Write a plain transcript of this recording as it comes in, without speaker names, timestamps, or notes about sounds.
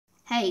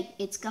Hey,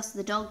 it's Gus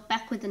the dog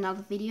back with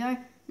another video.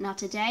 Now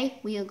today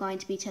we are going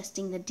to be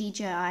testing the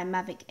DJI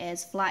Mavic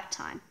Air's flight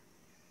time.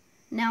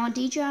 Now on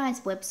DJI's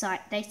website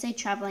they say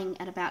travelling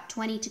at about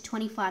 20 to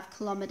 25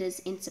 kilometers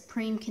in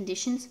supreme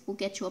conditions will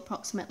get you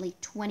approximately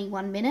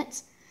 21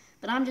 minutes,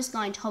 but I'm just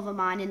going to hover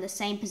mine in the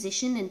same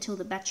position until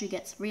the battery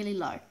gets really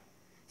low.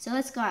 So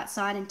let's go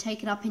outside and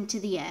take it up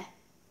into the air.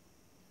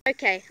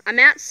 Okay, I'm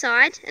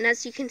outside and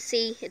as you can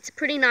see it's a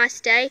pretty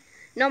nice day.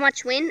 Not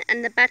much wind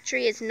and the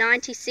battery is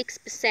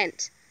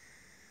 96%.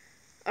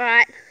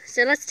 Alright,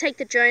 so let's take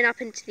the drone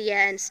up into the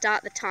air and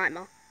start the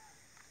timer.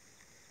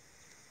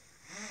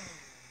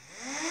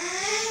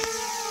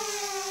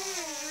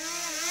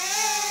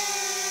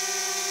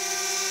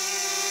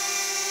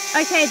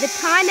 Okay, the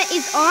timer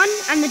is on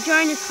and the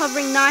drone is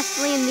hovering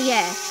nicely in the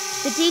air.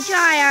 The DJI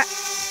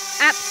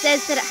app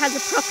says that it has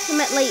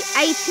approximately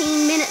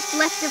 18 minutes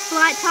left of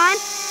flight time,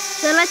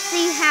 so let's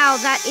see how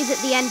that is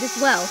at the end as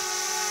well.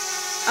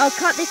 I'll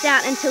cut this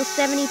out until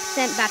 70%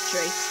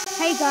 battery.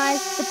 Hey guys,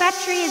 the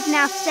battery is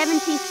now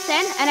 70%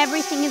 and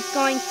everything is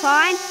going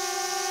fine.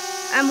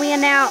 And we are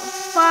now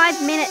 5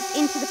 minutes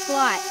into the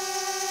flight.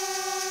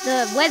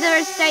 The weather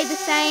has stayed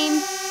the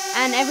same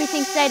and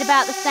everything stayed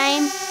about the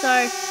same,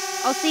 so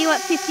I'll see you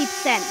at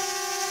 50%.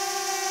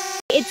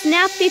 It's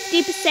now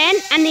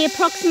 50% and the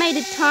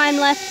approximated time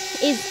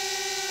left is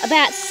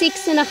about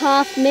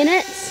 6.5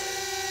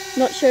 minutes.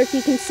 Not sure if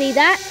you can see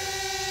that.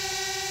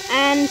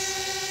 And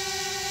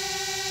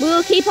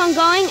we'll keep on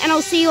going and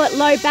I'll see you at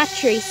low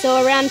battery,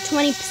 so around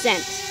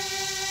 20%.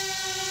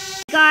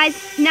 Guys,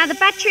 now the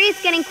battery is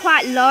getting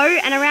quite low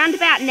and around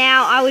about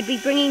now I would be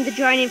bringing the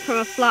drone in from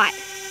a flight.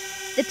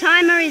 The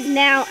timer is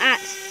now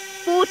at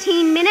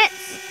 14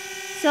 minutes,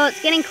 so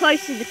it's getting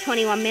close to the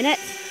 21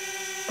 minutes.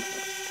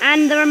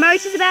 And the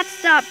remote is about to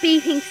start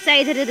beeping to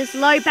say that it is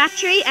low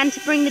battery and to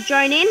bring the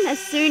drone in as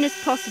soon as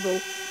possible.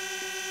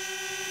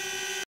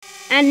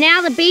 And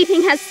now the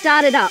beeping has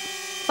started up.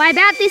 By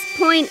about this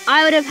point,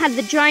 I would have had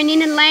the drone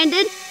in and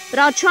landed, but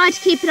I'll try to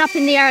keep it up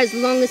in the air as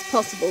long as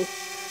possible.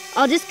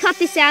 I'll just cut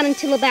this out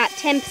until about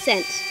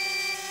 10%.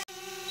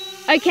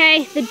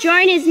 Okay, the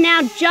drone is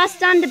now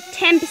just under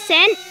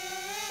 10%,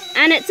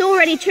 and it's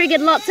already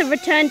triggered lots of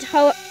return to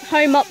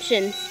home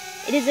options.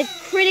 It is a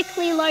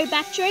critically low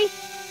battery,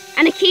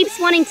 and it keeps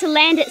wanting to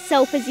land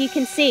itself, as you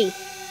can see.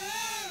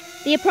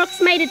 The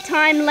approximated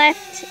time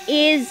left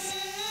is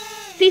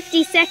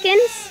 50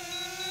 seconds.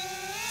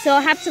 So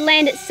I'll have to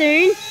land it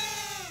soon.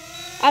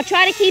 I'll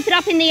try to keep it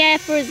up in the air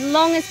for as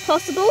long as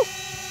possible,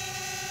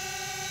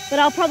 but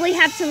I'll probably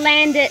have to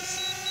land it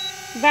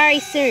very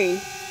soon.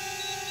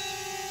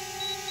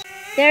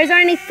 There is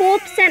only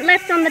 4%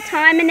 left on the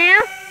timer now,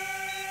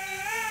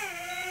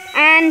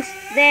 and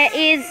there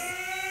is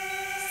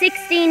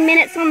 16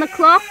 minutes on the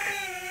clock,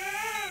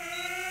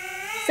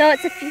 so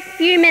it's a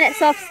few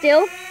minutes off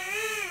still.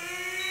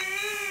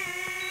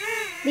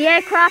 The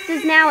aircraft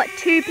is now at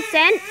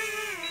 2%.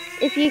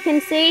 If you can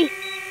see,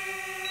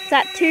 it's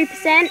at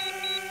 2%.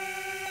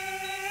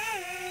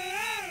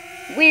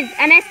 With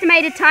an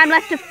estimated time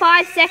left of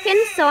 5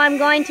 seconds, so I'm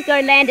going to go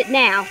land it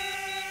now.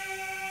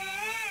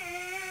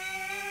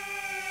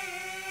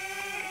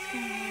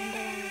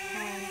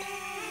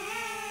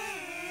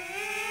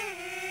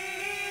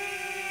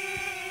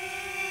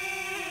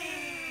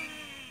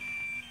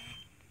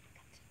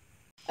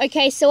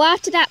 Okay, so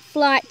after that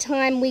flight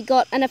time, we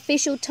got an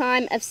official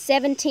time of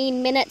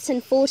 17 minutes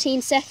and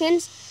 14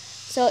 seconds.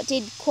 So it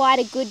did quite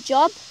a good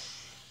job,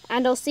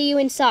 and I'll see you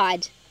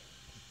inside.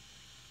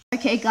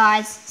 Okay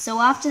guys,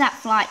 so after that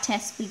flight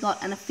test we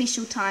got an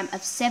official time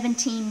of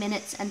 17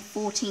 minutes and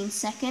 14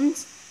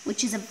 seconds,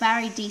 which is a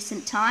very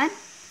decent time.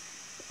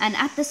 And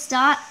at the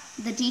start,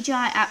 the DJI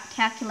app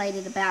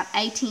calculated about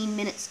 18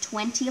 minutes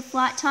 20 of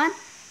flight time.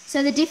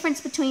 So the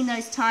difference between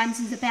those times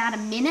is about a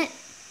minute,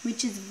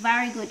 which is a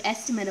very good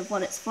estimate of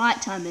what its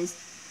flight time is.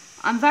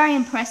 I'm very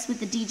impressed with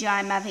the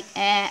DJI Mavic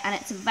Air and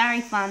it's a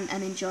very fun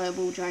and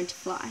enjoyable drone to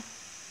fly.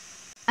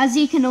 As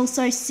you can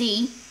also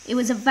see, it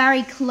was a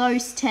very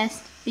close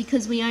test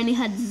because we only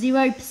had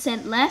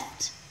 0%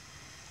 left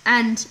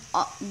and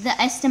the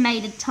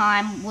estimated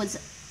time was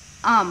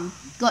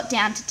got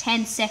down to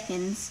 10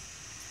 seconds.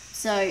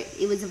 So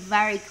it was a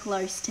very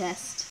close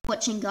test.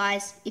 Watching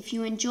guys, if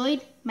you enjoyed,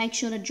 make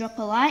sure to drop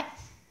a like,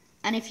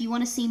 and if you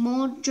want to see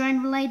more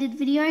drone related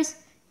videos,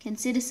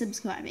 consider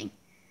subscribing.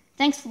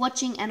 Thanks for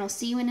watching and I'll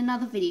see you in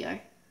another video.